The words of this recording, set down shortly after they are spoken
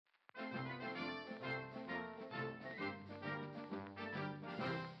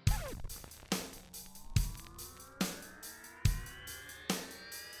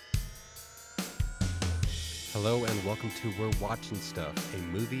Hello and welcome to We're Watching Stuff, a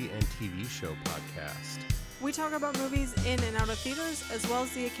movie and TV show podcast. We talk about movies in and out of theaters, as well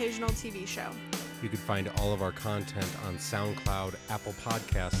as the occasional TV show. You can find all of our content on SoundCloud, Apple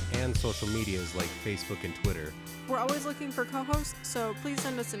Podcasts, and social medias like Facebook and Twitter. We're always looking for co-hosts, so please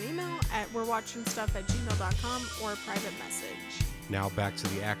send us an email at we'rewatchingstuff@gmail.com or a private message. Now back to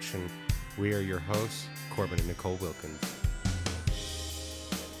the action. We are your hosts, Corbin and Nicole Wilkins.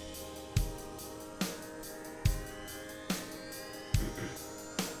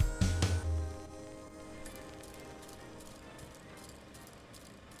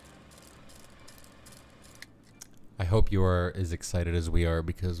 I hope you are as excited as we are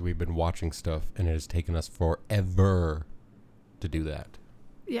because we've been watching stuff and it has taken us forever to do that.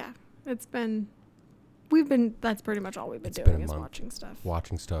 Yeah, that's pretty much all we've been It's doing been a is month. watching stuff.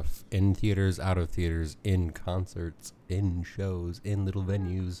 Watching stuff in theaters, out of theaters, in concerts, in shows, in little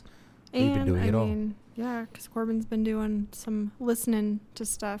venues. We've been doing it all. Yeah, because Corbin's been doing some listening to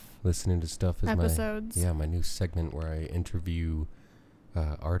stuff. Listening to stuff is episodes. my new segment where I interview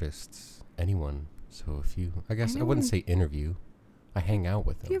artists, anyone. So I wouldn't say interview. I hang out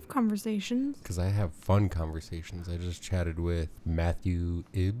with them. You have conversations. Because I have fun conversations. I just chatted with Matthew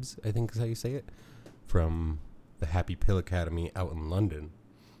Ibbs, I think is how you say it, from the Happy Pill Academy out in London.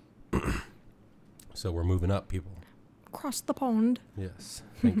 So we're moving up, people. Across the pond. Yes,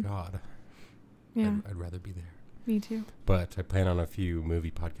 thank God. Yeah, I'd rather be there. me too. But I plan on a few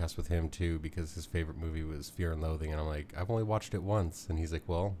movie podcasts with him too, because his favorite movie was Fear and Loathing, and I'm like, I've only watched it once, and he's like,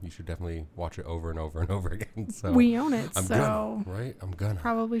 well, you should definitely watch it over and over and over again. So We own it, I'm so gonna, right? I'm gonna.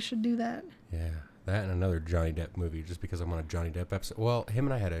 probably should do that. Yeah, that and another Johnny Depp movie, just because I'm on a Johnny Depp episode. Well, him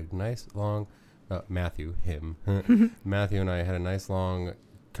and I had a nice long, Matthew and I had a nice long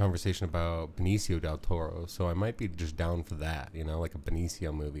conversation about Benicio del Toro, so I might be just down for that, like a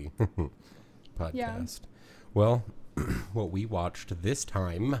Benicio movie podcast. Yeah. Well, what we watched this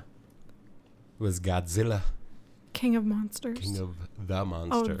time was Godzilla, King of Monsters. King of the Oh,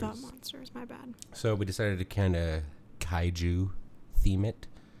 Monsters. the monsters. My bad. So we decided to kind of kaiju theme it.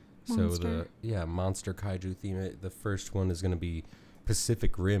 Monster. So monster kaiju theme it. The first one is going to be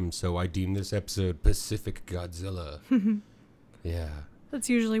Pacific Rim, so I deem this episode Pacific Godzilla. Yeah. That's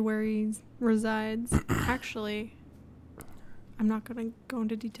usually where he resides. Actually, I'm not going to go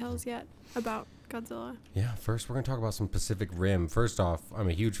into details yet about Godzilla. Yeah, first we're going to talk about some Pacific Rim. First off, I'm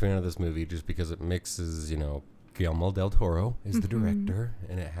a huge fan of this movie just because it mixes, Guillermo del Toro is the director,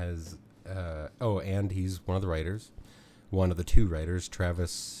 and it has, and he's one of the writers. One of the two writers,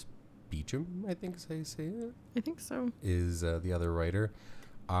 Travis Beecham, I think is how you say it. I think so. Is the other writer.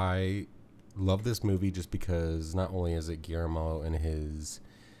 I love this movie just because not only is it Guillermo and his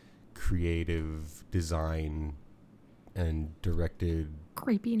creative design and directed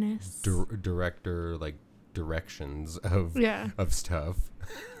Creepiness. director directions of stuff.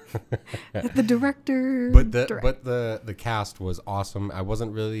 The director. But the cast was awesome. I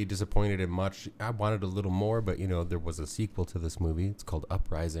wasn't really disappointed in much. I wanted a little more, but there was a sequel to this movie. It's called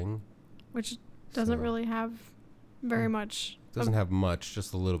Uprising, which doesn't really have very much. Doesn't have much,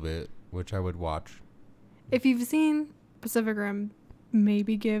 just a little bit, which I would watch. If you've seen Pacific Rim,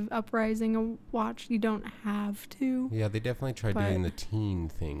 maybe give Uprising a watch. You don't have to. Yeah, they definitely tried doing the teen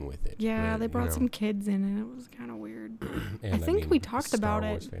thing with it. Yeah, right? they brought some kids in, and it was kind of weird. And I think we talked about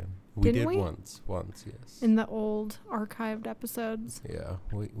it. We Didn't did we? once, yes. In the old archived episodes. Yeah,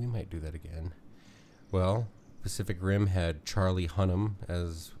 we might do that again. Well, Pacific Rim had Charlie Hunnam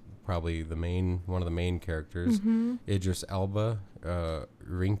as probably one of the main characters. Idris Elba,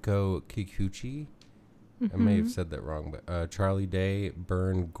 Rinko Kikuchi. I may have said that wrong, but Charlie Day,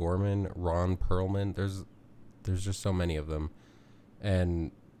 Bern Gorman, Ron Perlman. There's just so many of them,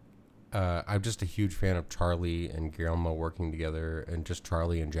 and I'm just a huge fan of Charlie and Guillermo working together, and just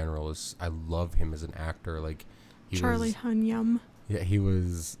Charlie in general I love him as an actor. Like Charlie Hunnam. Yeah, he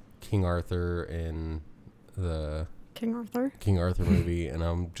was King Arthur in the King Arthur movie, and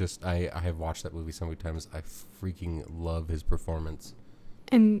I have watched that movie so many times. I freaking love his performance.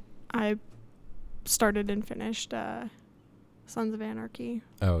 And I started and finished Sons of Anarchy.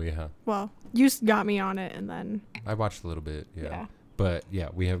 Oh yeah. Well, you got me on it, and then I watched a little bit. Yeah. But yeah,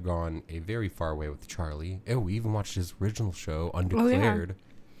 we have gone a very far way with Charlie. Oh, we even watched his original show, Undeclared.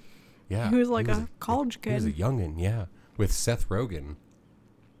 Yeah. He was like a college kid. He was a youngin', yeah, with Seth Rogen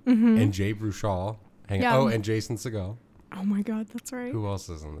and Jay Baruchel. And Jason Segel. Oh my God, that's right. Who else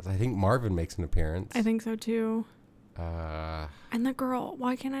is in this? I think Marvin makes an appearance. I think so too. And the girl,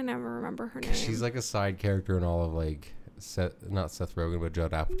 why can I never remember her name? She's like a side character in all of not Seth Rogen, but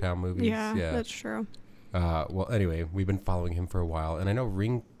Judd Apatow movies. Yeah, that's true. Well, anyway, we've been following him for a while, and I know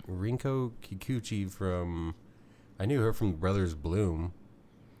Rinko Kikuchi from... I knew her from Brothers Bloom.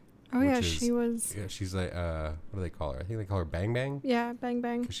 Oh, yeah, she was... Yeah, she's like... what do they call her? I think they call her Bang Bang. Yeah, Bang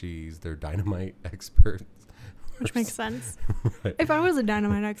Bang. Because she's their dynamite expert. Which makes sense. Right. If I was a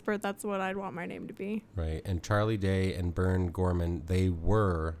dynamite expert, that's what I'd want my name to be. Right. And Charlie Day and Bern Gorman, they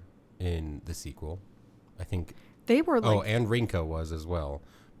were in the sequel. I think... They were like... Oh, and Rinko was as well.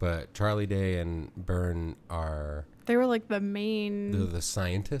 But Charlie Day and Bern are... They were like the main... They're the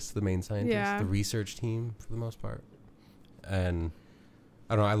scientists, the main scientists, Yeah. the research team for the most part. And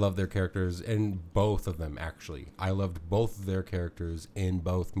I don't know, I love their characters in both of them, actually. I loved both of their characters in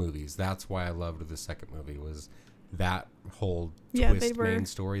both movies. That's why I loved the second movie, was that whole twist main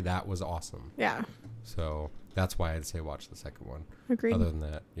story. That was awesome. Yeah. So that's why I'd say watch the second one. Agreed. Other than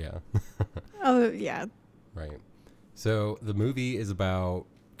that, yeah. Oh, yeah. Right. So the movie is about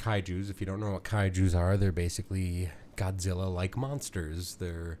kaijus. If you don't know what kaijus are, they're basically Godzilla-like monsters.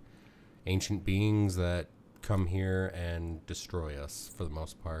 They're ancient beings that come here and destroy us for the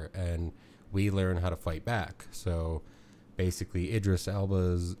most part, and we learn how to fight back. So basically Idris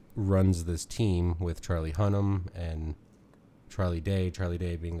Elba runs this team with Charlie Hunnam and Charlie Day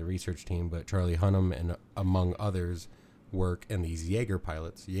being the research team, but Charlie Hunnam and among others work in these Jaeger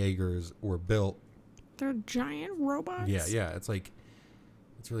pilots. Jaegers were built... They're giant robots? Yeah, it's like...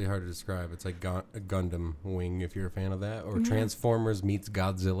 It's really hard to describe. It's like a Gundam Wing, if you're a fan of that. Or Transformers meets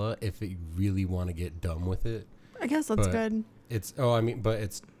Godzilla, if you really want to get dumb with it. I guess that's good.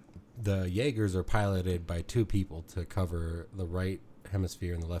 But the Jaegers are piloted by two people to cover the right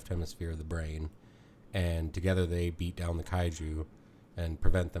hemisphere and the left hemisphere of the brain. And together they beat down the kaiju and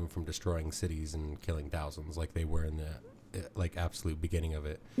prevent them from destroying cities and killing thousands like they were in the absolute beginning of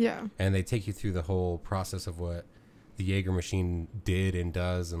it. Yeah. And they take you through the whole process of what the Jaeger machine did and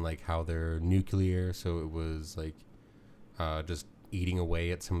does, and like how they're nuclear, so it was like just eating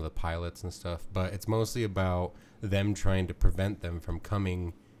away at some of the pilots and stuff. But it's mostly about them trying to prevent them from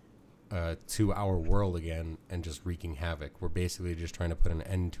coming to our world again and just wreaking havoc. We're basically just trying to put an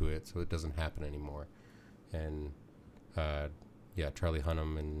end to it so it doesn't happen anymore. And Charlie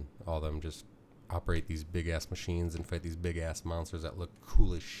Hunnam and all them just operate these big ass machines and fight these big ass monsters that look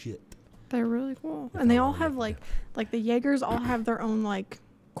cool as shit. They're really cool. And they all have like the Jaegers all have their own like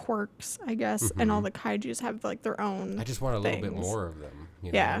quirks, I guess, Mm-hmm. and all the kaijus have like their own. I just want a little bit more of them.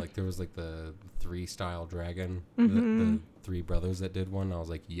 You know? Like there was like the 3 style dragon, the 3 brothers that did one. I was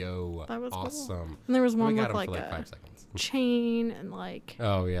like, yo, that was awesome. Cool. And there was one with like for a 5 seconds. chain and like.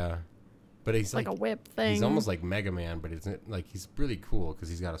 Oh yeah, but he's like a whip thing. He's almost like Mega Man, but it's like he's really cool because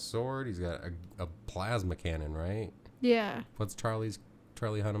he's got a sword. He's got a plasma cannon, right? Yeah. What's Charlie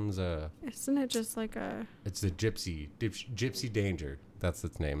Hunnam's Isn't it just like a... It's the Gypsy Danger. That's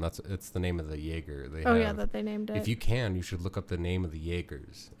its name. It's the name of the Jaeger. That they named it. If you can, you should look up the name of the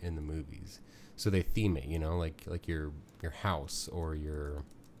Jaegers in the movies. So they theme it, like your house or your...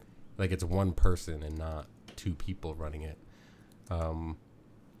 Like it's one person and not 2 people running it.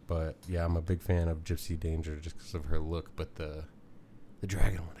 But yeah, I'm a big fan of Gypsy Danger just because of her look. But the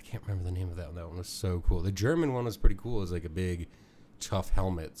dragon one, I can't remember the name of that one. That one was so cool. The German one was pretty cool. It was like a big... tough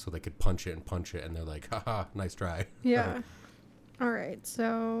helmet so they could punch it, and they're like, haha, nice try. Yeah. All right,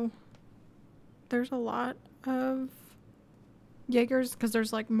 so there's a lot of Jaegers because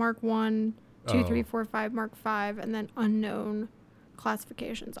there's like Mark 1, 2, 3, 4, 5, Mark 5, and then unknown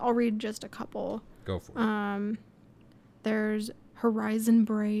classifications. I'll read just a couple. Go for it. There's Horizon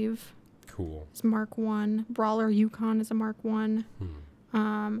Brave. Cool. It's Mark 1. Brawler Yukon is a Mark 1.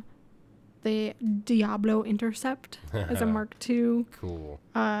 The Diablo Intercept is a Mark II. Cool.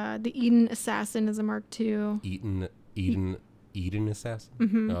 The Eden Assassin is a Mark II. Eden Assassin?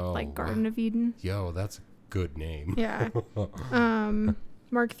 Mm-hmm. Oh, like Garden of Eden. Yo, that's a good name. Yeah.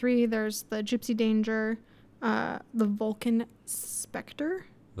 Mark III, there's the Gypsy Danger, the Vulcan Spectre.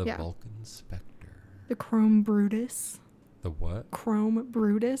 Vulcan Spectre. The Chrome Brutus. The what? Chrome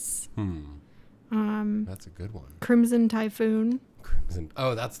Brutus. That's a good one. Crimson Typhoon.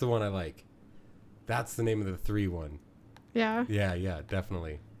 Oh, that's the one I like. That's the name of the 3 one. Yeah? Yeah,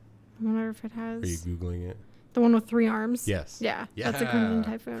 definitely. I wonder if it has... Are you Googling it? The one with 3 arms? Yes. Yeah, that's a Crimson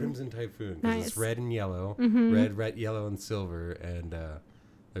Typhoon. Crimson Typhoon. Nice. It's red and yellow. Mm-hmm. Red, yellow, and silver. And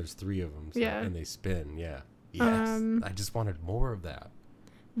there's 3 of them. So, yeah. And they spin, yeah. Yes. I just wanted more of that.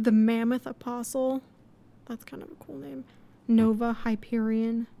 The Mammoth Apostle. That's kind of a cool name. Nova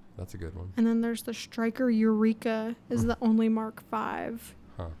Hyperion. That's a good one. And then there's the Striker Eureka is the only Mark 5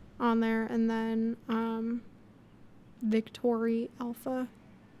 on there. And then Victory Alpha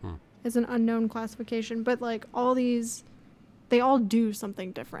is an unknown classification. But like all these, they all do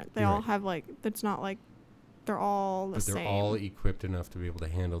something different. They all have like, it's not like they're all the but same. they're all equipped enough to be able to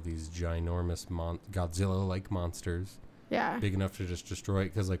handle these ginormous Godzilla-like monsters. Yeah. Big enough to just destroy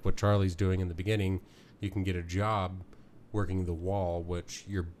it. Because like what Charlie's doing in the beginning, you can get a job working the wall, which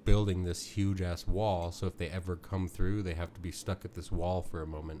you're building this huge-ass wall. So if they ever come through, they have to be stuck at this wall for a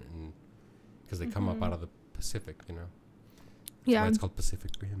moment. And because they come up out of the Pacific, you know. That's why it's called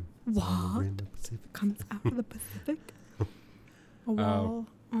Pacific Rim. It's on the rim of Pacific. Comes out of the Pacific. A wall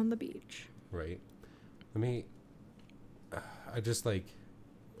on the beach. Right. I just like,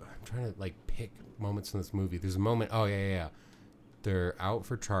 I'm trying to like pick moments in this movie. There's a moment, they're out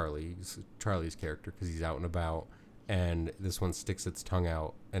for Charlie's character because he's out and about, and this one sticks its tongue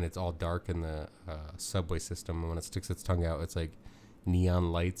out, and it's all dark in the subway system, and when it sticks its tongue out, it's like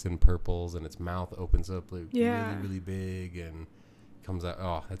neon lights and purples, and its mouth opens up like really, really big, and comes out.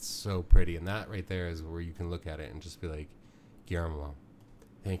 Oh, it's so pretty, and that right there is where you can look at it and just be like, Guillermo,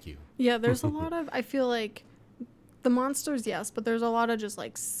 thank you. Yeah, there's a lot of, I feel like, the monsters, yes, but there's a lot of just,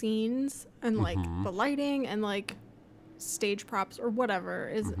 like, scenes and, like, the lighting and, like, stage props or whatever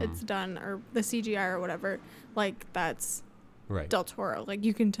it's done, or the CGI or whatever. Like, that's Del Toro. Like,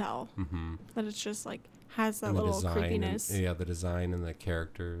 you can tell that it's just, like, has that little creepiness. The design and the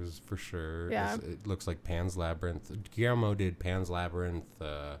characters, for sure. Yeah. It looks like Pan's Labyrinth. Guillermo did Pan's Labyrinth,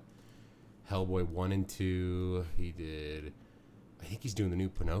 Hellboy 1 and 2. He did... I think he's doing the new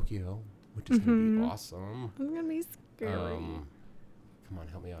Pinocchio, which is going to be awesome. It's going to be scary. Come on,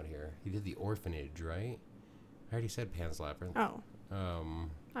 help me out here. He did The Orphanage, right? I already said Pan's Labyrinth. Oh.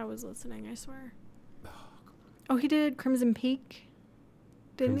 I was listening, I swear. Oh, he did Crimson Peak,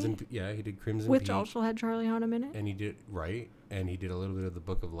 didn't he? Yeah, he did Crimson Peak. Which also had Charlie Hunnam in it. And he did, and he did a little bit of The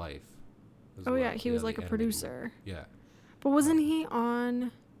Book of Life. Oh, yeah, he was like a producer. Yeah. But wasn't he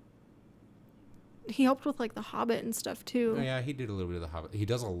on... He helped with, like, The Hobbit and stuff, too. Oh, yeah, he did a little bit of The Hobbit. He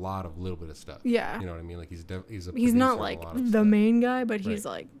does a lot of little bit of stuff. Yeah. You know what I mean? Like, he's a He's not, like, the main guy, but Right. he's,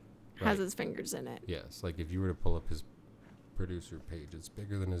 like, has his fingers in it. Yes. Like, if you were to pull up his producer page, it's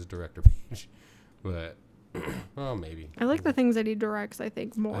bigger than his director page. But, well, maybe. I like the things that he directs, I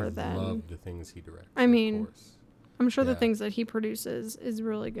think, more than... I love the things he directs, I mean, of course. I'm sure the things that he produces is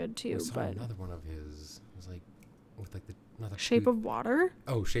really good, too, I saw but... another one of his. It was, like, with, like, another... Shape of Water?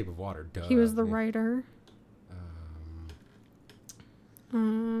 Oh, Shape of Water, duh. He was the writer.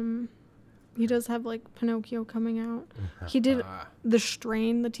 He does have, like, Pinocchio coming out. He did The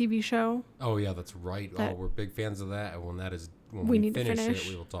Strain, the TV show. Oh, yeah, that's right. We're big fans of that. And when we we need finish to finish it,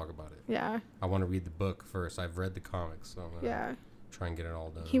 we will talk about it. Yeah. I want to read the book first. I've read the comics, so I'm going to try and get it all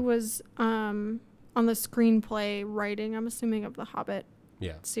done. He was on the screenplay writing, I'm assuming, of the Hobbit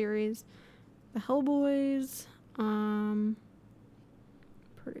series. The Hellboys,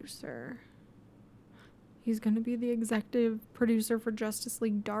 producer. He's going to be the executive producer for Justice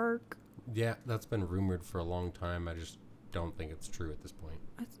League Dark. Yeah, that's been rumored for a long time. I just don't think it's true at this point.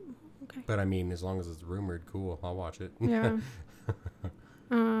 Okay. But I mean, as long as it's rumored, cool. I'll watch it. Yeah.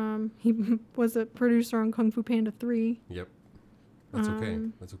 He was a producer on Kung Fu Panda 3. Yep. That's okay.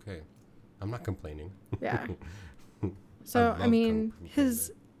 That's okay. I'm not complaining. Yeah. So, I mean,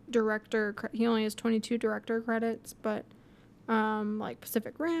 his director, he only has 22 director credits, but like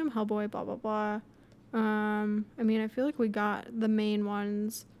Pacific Rim, Hellboy, blah, blah, blah. I mean, I feel like we got the main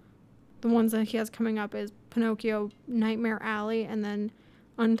ones. The ones that he has coming up is Pinocchio, Nightmare Alley, and then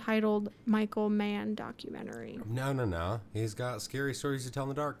Untitled Michael Mann documentary. No. He's got Scary Stories to Tell in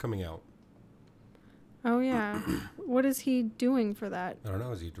the Dark coming out. Oh, yeah. What is he doing for that? I don't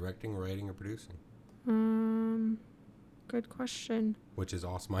know. Is he directing, writing, or producing? Good question. Which is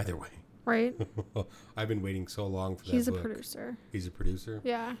awesome either way. Right? I've been waiting so long for that He's book. a producer. He's a producer?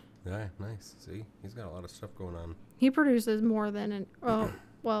 Yeah. Yeah, nice. See? He's got a lot of stuff going on. He produces more than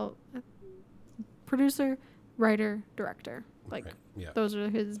producer, writer, director. Like, those are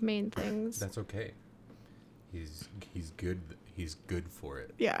his main things. That's okay. He's good. He's good for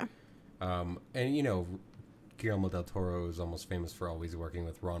it. Yeah. And, you know, Guillermo del Toro is almost famous for always working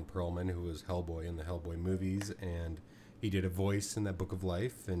with Ron Perlman, who was Hellboy in the Hellboy movies, and he did a voice in that Book of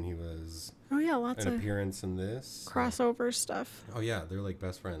Life, and he was lots an of appearance in this crossover stuff. Oh yeah, they're like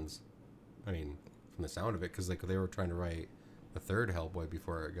best friends. I mean, from the sound of it, because like they were trying to write the third Hellboy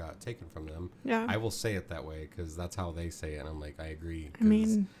before it got taken from them. Yeah, I will say it that way because that's how they say it, and I'm like, I agree. I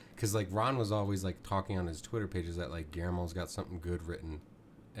mean, because like Ron was always like talking on his Twitter pages that like Guillermo's got something good written,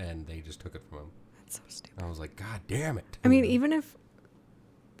 and they just took it from him. That's so stupid. I was like, God damn it. I mean, even if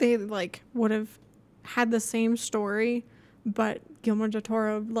they like would have had the same story, but Guillermo del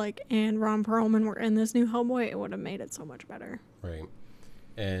Toro and Ron Perlman were in this new Hellboy, it would have made it so much better. Right.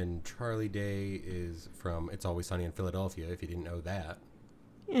 And Charlie Day is from It's Always Sunny in Philadelphia, if you didn't know that.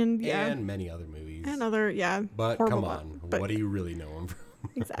 And and many other movies. And other, But horrible come on, but what do you really know him from?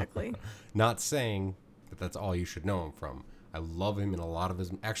 exactly. Not saying that that's all you should know him from. I love him in a lot of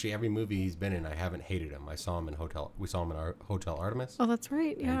his. Actually, every movie he's been in, I haven't hated him. We saw him in our Hotel Artemis. Oh, that's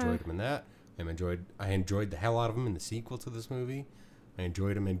right. Yeah. I enjoyed him in that. I enjoyed the hell out of him in the sequel to this movie. I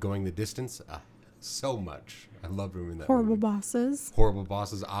enjoyed him in Going the Distance so much. I loved him in that Horrible movie. Bosses. Horrible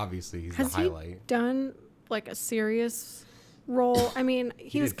Bosses, obviously, he's Has the highlight. He done like a serious role? I mean,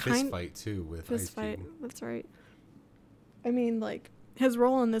 he was did Fist Fight too with Ice Cube. That's right. I mean, like his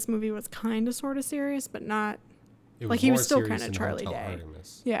role in this movie was kind of sort of serious, but not. Like he was still kind of Charlie Day.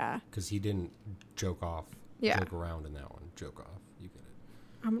 Artemis, yeah. Because he didn't joke off. Yeah. Joke around in that one. Joke off. You get it.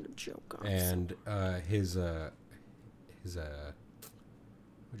 I'm gonna joke off. And his what'd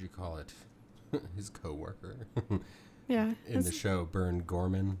you call it? His coworker. Yeah. In the show, Bern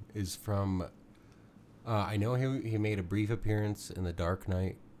Gorman is from. I know he made a brief appearance in The Dark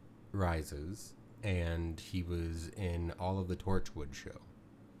Knight Rises, and he was in all of the Torchwood show.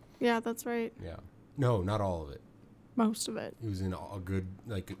 Yeah, that's right. Yeah. No, not all of it. Most of it. He was in a good,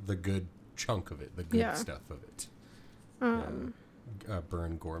 like the good chunk of it, the good stuff of it.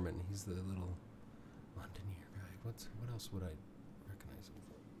 Bern Gorman, he's the little Londoner guy. What else would I recognize him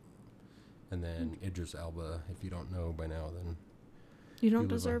from? And then Idris Elba. If you don't know by now, then you don't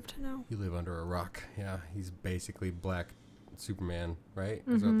deserve to know. You live under a rock. Yeah, he's basically Black Superman, right?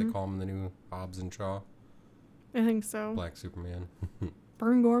 Is that what they call him in the new Hobbs and Shaw? I think so. Black Superman.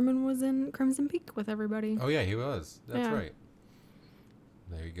 Bern Gorman was in Crimson Peak with everybody. Oh, yeah, he was. That's right.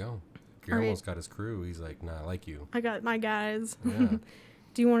 There you go. Guillermo's got his crew. He's like, nah, I like you. I got my guys. Yeah.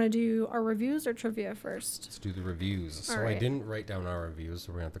 Do you want to do our reviews or trivia first? Let's do the reviews. So right. I didn't write down our reviews,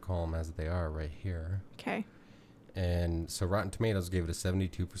 so we're going to have to call them as they are right here. Okay. And so Rotten Tomatoes gave it a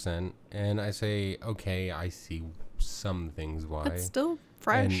 72%. And I say, okay, I see some things why. It's still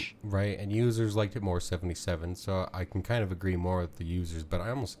fresh. And users liked it more, 77. So I can kind of agree more with the users, but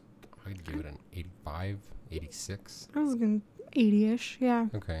I'd give it an 85, 86. I was going 80-ish, yeah.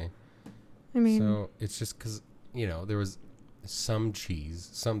 Okay. I mean. So it's just because, there was some cheese,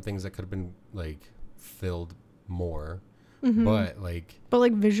 some things that could have been, like, filled more. But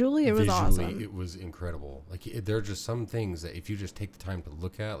visually it was awesome. It was incredible. Like there are just some things that if you just take the time to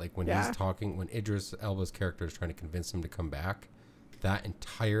look at, like when he's talking, when Idris Elba's character is trying to convince him to come back, that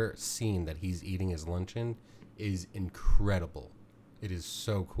entire scene that he's eating his lunch in is incredible. It is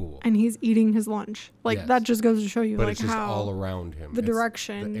so cool. And he's eating his lunch. Like that just goes to show you, but like it's just how all around him. The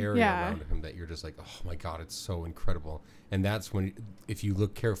direction, the area around him that you're just like, oh my god, it's so incredible. And that's when, if you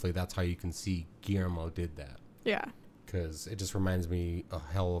look carefully, that's how you can see Guillermo did that. Yeah. Because it just reminds me a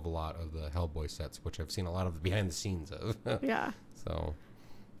hell of a lot of the Hellboy sets, which I've seen a lot of the behind the scenes of. Yeah. So,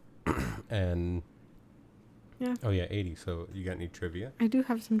 and yeah. Oh yeah, 80. So you got any trivia? I do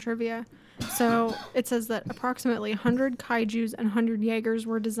have some trivia. So it says that approximately 100 kaijus and 100 Jaegers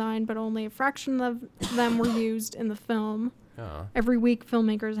were designed, but only a fraction of them were used in the film. Every week,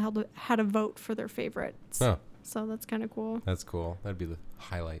 filmmakers had a vote for their favorites. Oh. So that's kind of cool. That's cool. That'd be the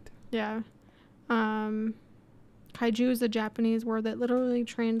highlight. Yeah. Kaiju is a Japanese word that literally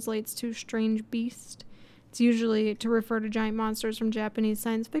translates to strange beast. It's usually to refer to giant monsters from Japanese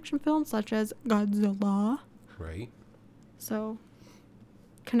science fiction films such as Godzilla. Right. So,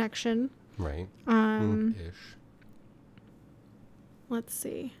 connection. Right. Ish. Let's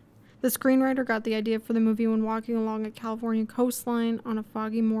see. The screenwriter got the idea for the movie when walking along a California coastline on a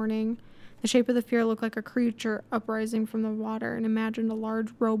foggy morning. The shape of the figure looked like a creature uprising from the water and imagined a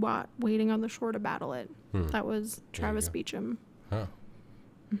large robot waiting on the shore to battle it. That was Travis Beacham. Huh.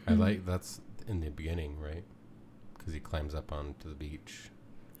 I like that's in the beginning, right? Because he climbs up onto the beach.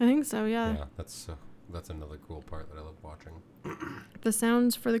 I think so, yeah. Yeah, that's another cool part that I love watching. The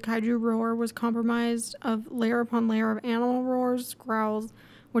sounds for the kaiju roar was comprised of layer upon layer of animal roars, growls,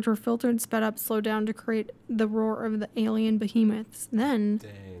 which were filtered, sped up, slowed down to create the roar of the alien behemoths. Then,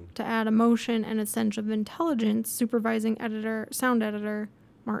 to add emotion and a sense of intelligence, sound editor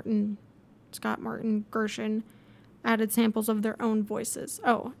Scott Martin Gershon added samples of their own voices.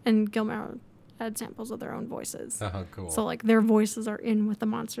 Oh, and Gilmore added samples of their own voices. Oh, cool. So, like, their voices are in with the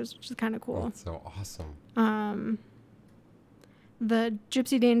monsters, which is kind of cool. That's so awesome. The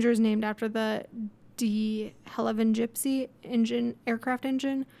Gypsy Danger is named after the de Havilland Gypsy aircraft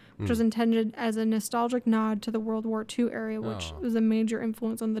engine, which was intended as a nostalgic nod to the World War II area, which was a major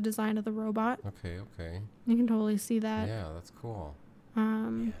influence on the design of the robot. Okay. You can totally see that. Yeah, that's cool.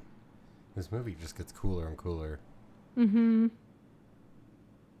 This movie just gets cooler and cooler.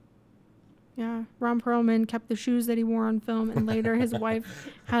 Yeah. Ron Perlman kept the shoes that he wore on film, and later his wife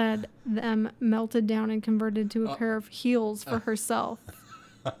had them melted down and converted to a pair of heels for herself.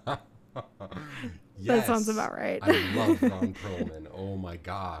 That sounds about right. I love Ron Perlman. Oh my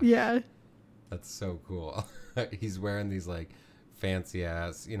gosh. Yeah. That's so cool. He's wearing these like fancy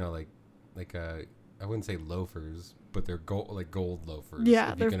ass, I wouldn't say loafers, but they're gold loafers.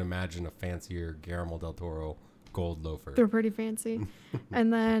 Yeah, if you can imagine a fancier Guillermo del Toro gold loafer. They're pretty fancy.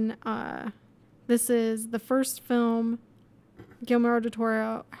 And then this is the first film Guillermo del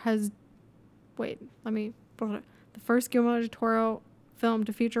Toro has. The first Guillermo del Toro film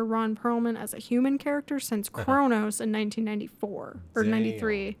to feature Ron Perlman as a human character since Kronos in 1994 or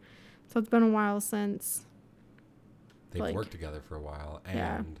 93. So it's been a while since they've worked together for a while,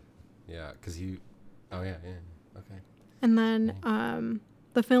 and because okay. And then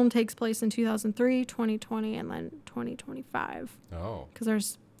the film takes place in 2003, 2020, and then 2025. Oh, because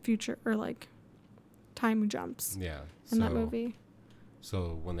there's future or like time jumps. Yeah, in that movie.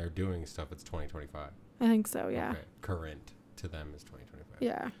 So when they're doing stuff, it's 2025. I think so. Yeah. Okay. Current to them is 2025.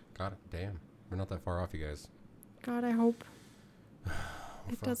 Yeah. Got it. Damn, we're not that far off, you guys. God, I hope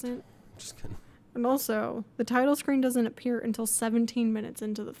it doesn't. Just kidding. And also, the title screen doesn't appear until 17 minutes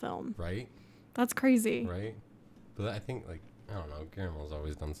into the film. Right? That's crazy. Right? But I think, I don't know, Guillermo's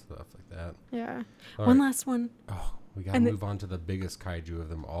always done stuff like that. Yeah. All One right. last one. Oh, we gotta move on to the biggest kaiju of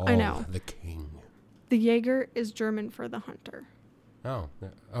them all. I know. The king. The Jaeger is German for the hunter. Oh.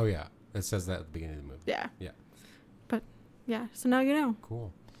 Oh, yeah. It says that at the beginning of the movie. Yeah. Yeah. But, yeah, so now you know.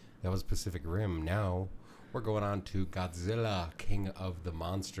 Cool. That was Pacific Rim. Now we're going on to Godzilla, King of the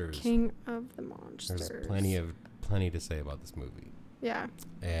Monsters. King of the Monsters. There's plenty to say about this movie. Yeah.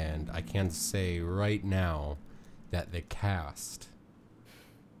 And I can say right now that the cast,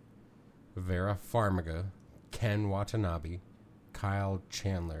 Vera Farmiga, Ken Watanabe, Kyle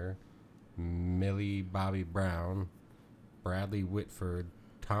Chandler, Millie Bobby Brown, Bradley Whitford,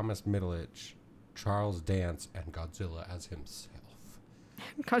 Thomas Middleditch, Charles Dance, and Godzilla as himself.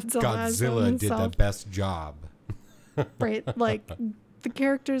 Godzilla did the best job. Right, like the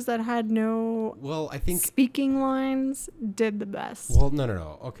characters that had no speaking lines did the best. Well,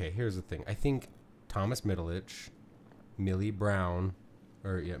 no. Okay, here's the thing. I think Thomas Middleditch, Millie Bobby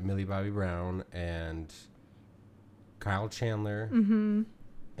Brown, and Kyle Chandler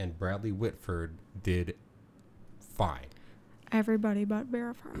and Bradley Whitford did fine. Everybody but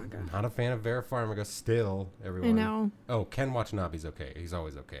Vera Farmiga. Not a fan of Vera Farmiga still, everyone. I know. Oh, Ken Watanabe's okay. He's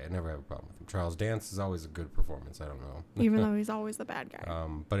always okay. I never have a problem with him. Charles Dance is always a good performance. I don't know. Even though he's always the bad guy.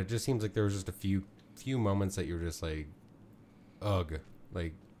 But it just seems like there was just a few moments that you were just like, ugh.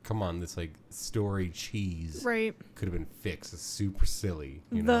 Like, come on, this like story cheese right could have been fixed. It's super silly.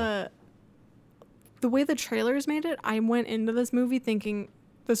 You know? The way the trailers made it, I went into this movie thinking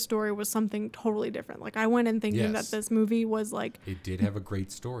the story was something totally different. Like I went in thinking that this movie was like it did have a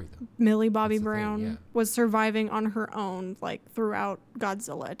great story though. Millie Bobby Brown was surviving on her own like throughout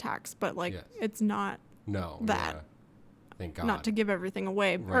Godzilla attacks, but like it's not that. Thank God. Not to give everything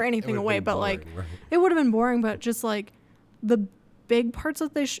away or anything away, but boring, like it would have been boring, but just like the big parts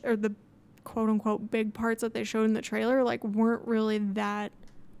that they or the quote unquote big parts that they showed in the trailer like weren't really that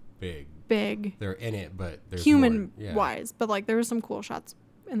big. They're in it, but there's human wise, but like there were some cool shots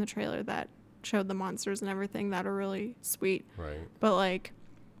in the trailer that showed the monsters and everything that are really sweet. Right. But like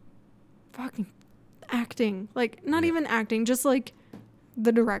fucking acting, like not even acting, just like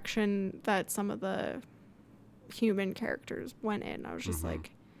the direction that some of the human characters went in. I was just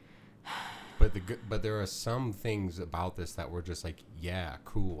like but there are some things about this that were just like, yeah,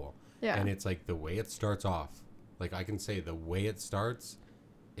 cool. Yeah. And it's like the way it starts off. Like I can say the way it starts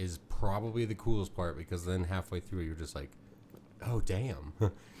is probably the coolest part because then halfway through you're just like, oh damn,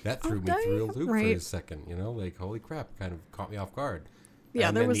 that threw me through a loop for a second, you know, like holy crap, kind of caught me off guard. Yeah,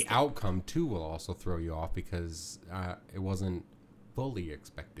 and then the outcome too will also throw you off because it wasn't fully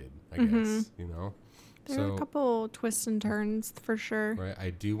expected, I guess, you know. There were a couple twists and turns for sure. Right,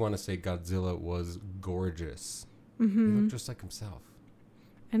 I do want to say Godzilla was gorgeous. He looked just like himself.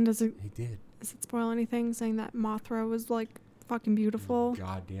 And he did. Does it spoil anything saying that Mothra was like fucking beautiful?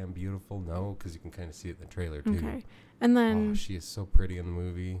 Goddamn beautiful. No, because you can kind of see it in the trailer too. Okay. And then she is so pretty in the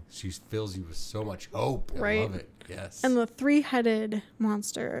movie. She fills you with so much hope. I love it. Yes. And the 3-headed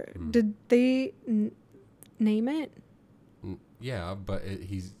monster, did they name it? Yeah, but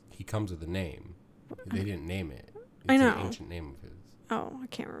he comes with a name. They didn't name it. It's I know. An ancient name of his. Oh, I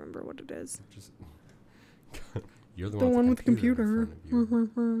can't remember what it is. You're the one with the computer.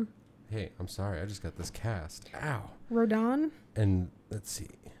 Hey, I'm sorry. I just got this cast. Ow. Rodan? And let's see.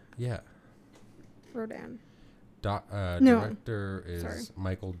 Yeah. Rodan. Director is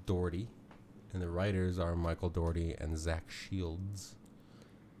Michael Dougherty, and the writers are Michael Dougherty and Zach Shields.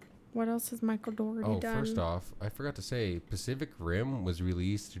 What else has Michael Dougherty done? First off, I forgot to say, Pacific Rim was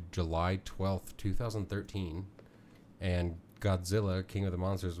released July 12th, 2013. And Godzilla, King of the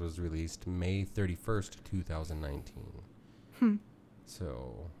Monsters, was released May 31st, 2019.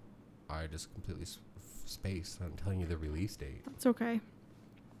 So, I just completely spaced on telling you the release date. That's okay.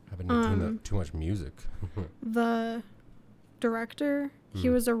 I've been doing too much music. The director, he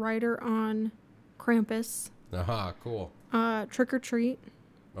was a writer on Krampus. Aha, cool. Trick or Treat.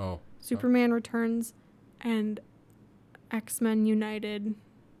 Oh. Superman Returns, and X-Men United.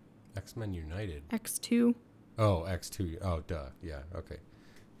 X-Men United? X2. Oh, X2. Oh, duh. Yeah, okay.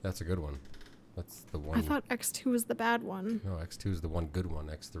 That's a good one. That's the one. I thought X2 was the bad one. No, X2 is the one good one.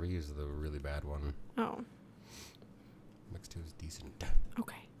 X3 is the really bad one. Oh. X2 is decent.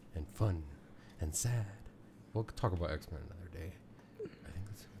 Okay. And fun. And sad. We'll talk about X-Men another day. I think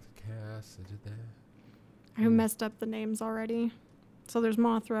that's the cast that did that. I messed up the names already. So there's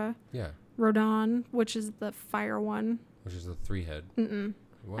Mothra. Yeah. Rodan, which is the fire one. Which is the three-head.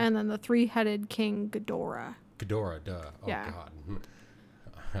 What? And then the three-headed king, Ghidorah. Ghidorah, duh. Oh, yeah. God.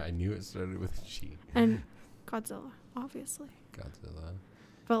 I knew it started with a G. And Godzilla, obviously. Godzilla.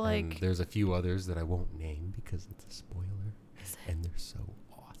 But, like... And there's a few others that I won't name because it's a spoiler. Is it? And they're so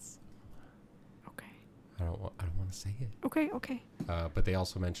awesome. Okay. I don't want to say it. Okay. But they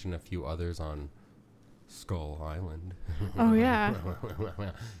also mention a few others on Skull Island. Oh, yeah.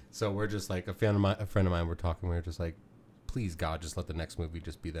 So we're just like, a friend of mine, we're talking, we're just like, please, God, just let the next movie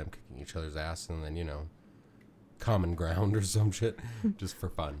just be them kicking each other's ass and then, common ground or some shit, just for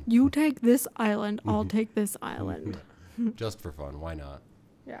fun. You take this island, I'll take this island. Just for fun, why not?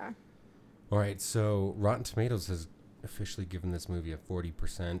 Yeah. All right, so Rotten Tomatoes has officially given this movie a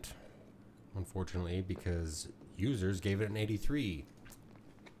 40%, unfortunately, because users gave it an 83.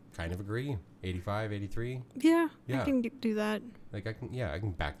 Kind of agree. 85, 83. Yeah. I can do that. Like I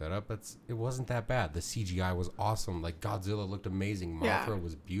can back that up. It wasn't that bad. The CGI was awesome. Like Godzilla looked amazing. Mothra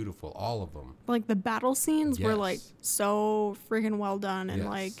was beautiful. All of them. Like the battle scenes were like so freaking well done, and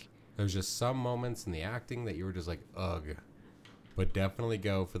like there's just some moments in the acting that you were just like, ugh. But definitely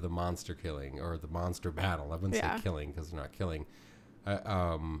go for the monster killing or the monster battle. I wouldn't say killing because they're not killing.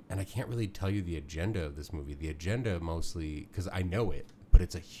 And I can't really tell you the agenda of this movie. The agenda mostly because I know it, but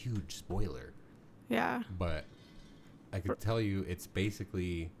it's a huge spoiler. Yeah. But I could tell you it's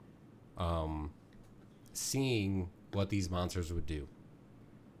basically seeing what these monsters would do.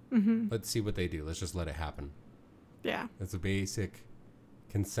 Let's see what they do. Let's just let it happen. Yeah. That's a basic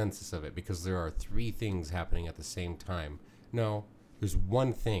consensus of it because there are three things happening at the same time. No, there's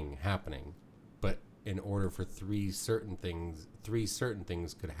one thing happening, but in order for three certain things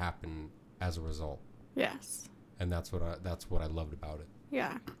could happen as a result. Yes. And that's what I loved about it.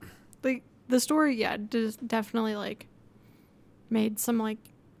 Yeah. The story, just definitely like made some like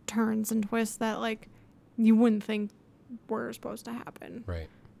turns and twists that like you wouldn't think were supposed to happen. Right.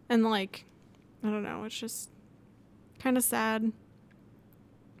 And like, I don't know, it's just kind of sad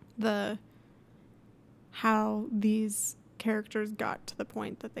how these characters got to the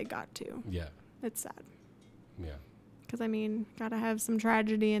point that they got to. Yeah. It's sad. Yeah. Because, I mean, gotta have some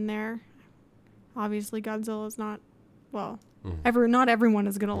tragedy in there. Obviously, Godzilla's not, not everyone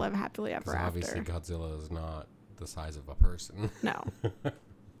is going to live happily ever after. Obviously, Godzilla is not the size of a person. No.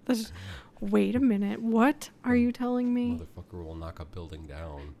 Wait a minute. What are you telling me? Motherfucker will knock a building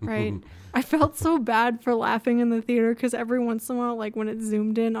down. Right. I felt so bad for laughing in the theater because every once in a while, like when it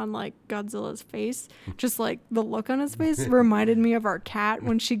zoomed in on like Godzilla's face, just like the look on his face reminded me of our cat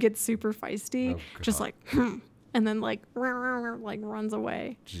when she gets super feisty. Just like, and then like runs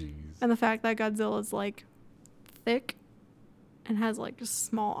away. Jeez. And the fact that Godzilla's like thick and has like just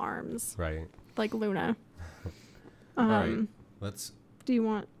small arms. Right. Like Luna. All right. Do you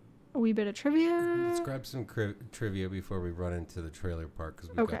want a wee bit of trivia? Let's grab some trivia before we run into the trailer part because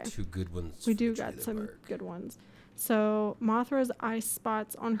we've got two good ones. We do got some good ones. So Mothra's eye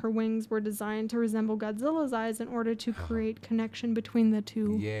spots on her wings were designed to resemble Godzilla's eyes in order to create connection between the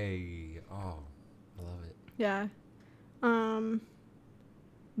two. Yay. Oh, I love it. Yeah. Her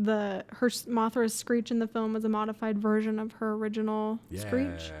Mothra's screech in the film was a modified version of her original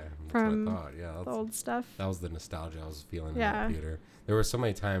screech from the old stuff. That was the nostalgia I was feeling in the theater. There were so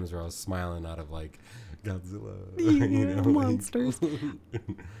many times where I was smiling out of like Godzilla, monsters.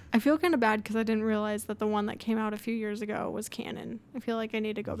 I feel kind of bad because I didn't realize that the one that came out a few years ago was canon. I feel like I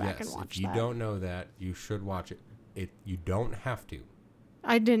need to go back and watch that. If you don't know that, you should watch it. You don't have to.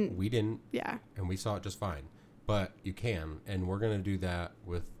 I didn't. We didn't. Yeah. And we saw it just fine. But you can, and we're going to do that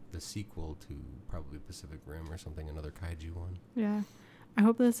with the sequel to probably Pacific Rim or something, another kaiju one. Yeah. I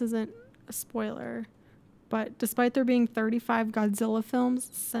hope this isn't a spoiler, But despite there being 35 Godzilla films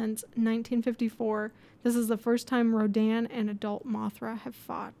since 1954, this is the first time Rodan and adult Mothra have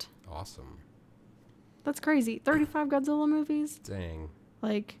fought. Awesome. That's crazy. 35 Godzilla movies? Dang.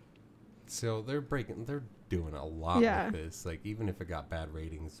 Like... So they're doing a lot with this. Like, even if it got bad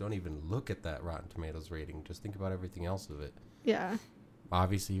ratings, don't even look at that Rotten Tomatoes rating. Just think about everything else of it. Yeah.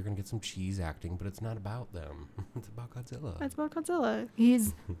 Obviously, you're going to get some cheese acting, but it's not about them. It's about Godzilla. It's about Godzilla.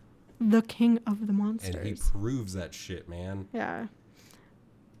 He's the king of the monsters. And he proves that shit, man. Yeah.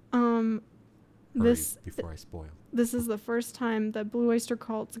 Hurry, before I spoil. This is the first time that Blue Oyster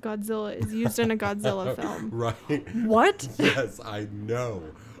Cult's Godzilla is used in a Godzilla film. Right. What? Yes, I know.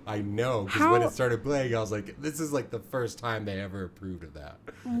 Because when it started playing, I was like, this is like the first time they ever approved of that.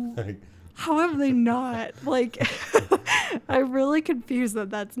 Like, how have they not? Like, I'm really confused that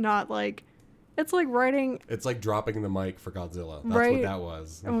that's not like, it's like writing. It's like dropping the mic for Godzilla. That's right? What that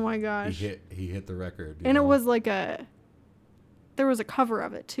was. Oh my gosh. He hit the record. And it was like there was a cover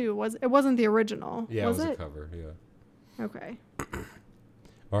of it too. It wasn't the original. Yeah, it was a cover. Yeah. Okay.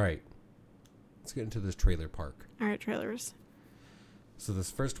 All right. Let's get into this trailer park. All right, trailers. So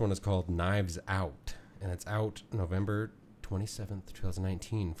this first one is called Knives Out, and it's out November 27th,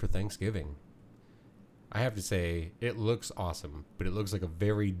 2019 for Thanksgiving. I have to say, it looks awesome, but it looks like a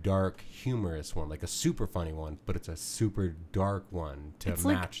very dark, humorous one, like a super funny one, but it's a super dark one to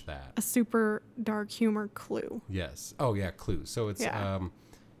match like that. A super dark humor Clue. Yes. Oh, yeah, Clue. So it's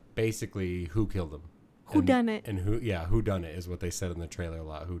basically who killed him. Who done it? And who done it is what they said in the trailer a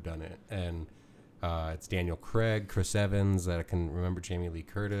lot, who done it. And it's Daniel Craig, Chris Evans, that I can remember, Jamie Lee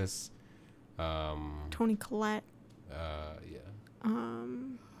Curtis. Toni Collette. Yeah.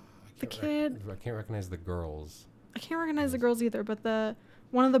 The kid. I can't recognize the girls. I can't recognize the girls either, but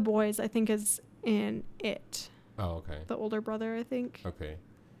one of the boys I think is in It. Oh, okay. The older brother, I think. Okay.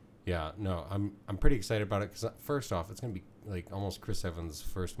 Yeah, no, I'm pretty excited about it because first off, it's gonna be like almost Chris Evans'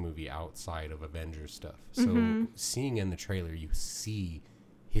 first movie outside of Avengers stuff. So seeing in the trailer, you see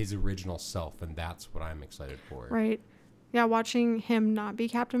his original self, and that's what I'm excited for. Right. Yeah, watching him not be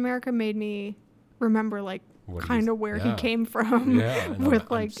Captain America made me remember like kind of where he came from. Yeah,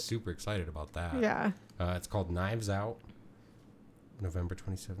 I'm super excited about that. Yeah. It's called Knives Out. November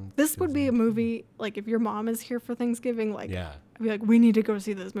 27th. This would be a movie, like, if your mom is here for Thanksgiving, like, yeah. I'd be like, we need to go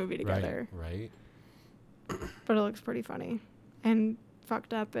see this movie together. Right. But it looks pretty funny and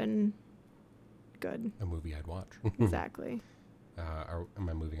fucked up and good. A movie I'd watch. Exactly. Am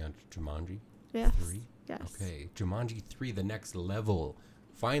I moving on to Jumanji? Yes. 3? Yes. Okay. Jumanji 3, The Next Level,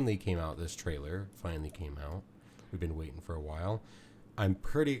 finally came out. This trailer finally came out. We've been waiting for a while. I'm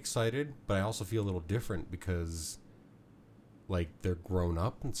pretty excited, but I also feel a little different because... like, they're grown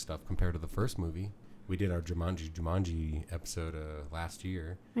up and stuff compared to the first movie. We did our Jumanji episode last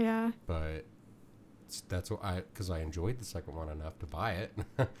year. Yeah. But that's what because I enjoyed the second one enough to buy it.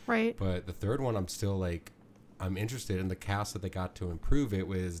 Right. But the third one, I'm still like, I'm interested in the cast that they got to improve it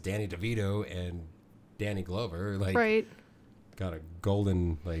was Danny DeVito and Danny Glover. Like, right. Got a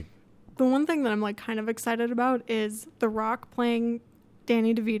golden, like. The one thing that I'm like kind of excited about is The Rock playing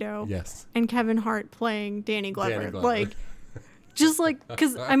Danny DeVito. Yes. And Kevin Hart playing Danny Glover. Danny Glover. Like. Just like,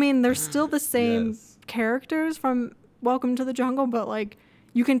 because, I mean, they're still the same characters from Welcome to the Jungle, but, like,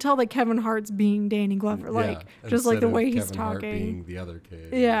 you can tell that Kevin Hart's being Danny Glover. Like, just like the way he's Kevin talking. Hart being the other kid.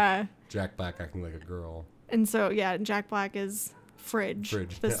 Yeah. Jack Black acting like a girl. And so, yeah, Jack Black is Fridge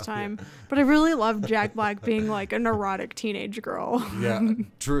this time. Yeah. But I really love Jack Black being, like, a neurotic teenage girl. Yeah,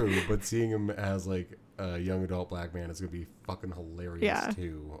 true. But seeing him as, like, a young adult black man is going to be fucking hilarious,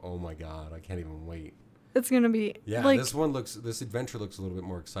 too. Oh, my God. I can't even wait. It's gonna be like, this adventure looks a little bit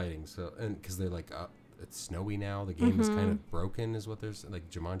more exciting. So, and because they're like, it's snowy now. The game is kind of broken, is what there's like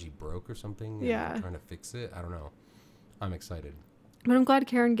Jumanji broke or something. Yeah, and trying to fix it. I don't know. I'm excited. But I'm glad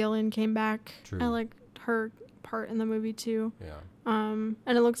Karen Gillan came back. True. I liked her part in the movie too. Yeah. And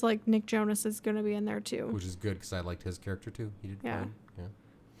it looks like Nick Jonas is gonna be in there too, which is good because I liked his character too. He did fine. Yeah.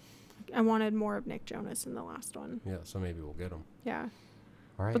 I wanted more of Nick Jonas in the last one. Yeah, so maybe we'll get him. Yeah.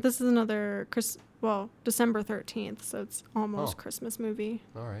 All right. But this is another December 13th, so it's almost Christmas movie.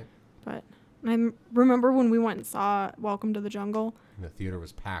 All right. But I remember when we went and saw Welcome to the Jungle. And the theater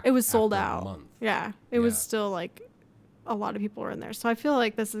was packed. It was sold out. A month. Yeah. It was still like a lot of people were in there. So I feel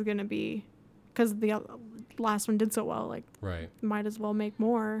like this is going to be, because the last one did so well, like, might as well make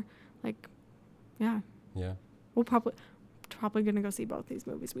more. Like, yeah. Yeah. We'll probably going to go see both these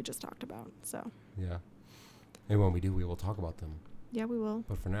movies we just talked about. So. Yeah. And when we do, we will talk about them. Yeah, we will.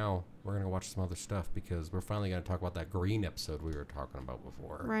 But for now, we're going to watch some other stuff because we're finally going to talk about that Green episode we were talking about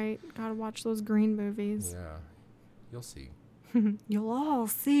before. Right. Got to watch those Green movies. Yeah. You'll see. You'll all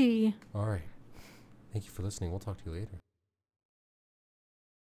see. All right. Thank you for listening. We'll talk to you later.